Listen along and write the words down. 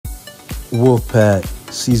Wolfpack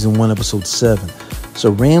Season 1, Episode 7.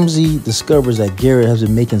 So Ramsey discovers that Garrett has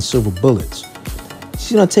been making silver bullets.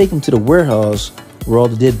 She's going to take him to the warehouse where all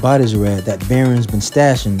the dead bodies are at that Baron's been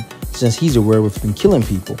stashing since he's a werewolf and been killing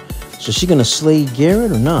people. So she going to slay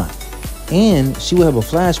Garrett or not? And she will have a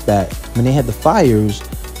flashback when they had the fires,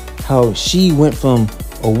 how she went from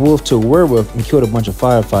a wolf to a werewolf and killed a bunch of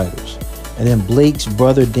firefighters. And then Blake's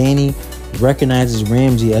brother Danny recognizes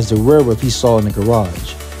Ramsey as the werewolf he saw in the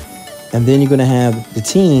garage. And then you're going to have the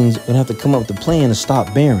teens going to have to come up with a plan to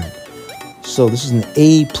stop Baron. So this is an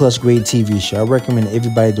A+ grade TV show. I recommend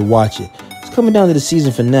everybody to watch it. It's coming down to the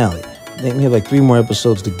season finale. I think we have like 3 more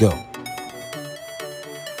episodes to go.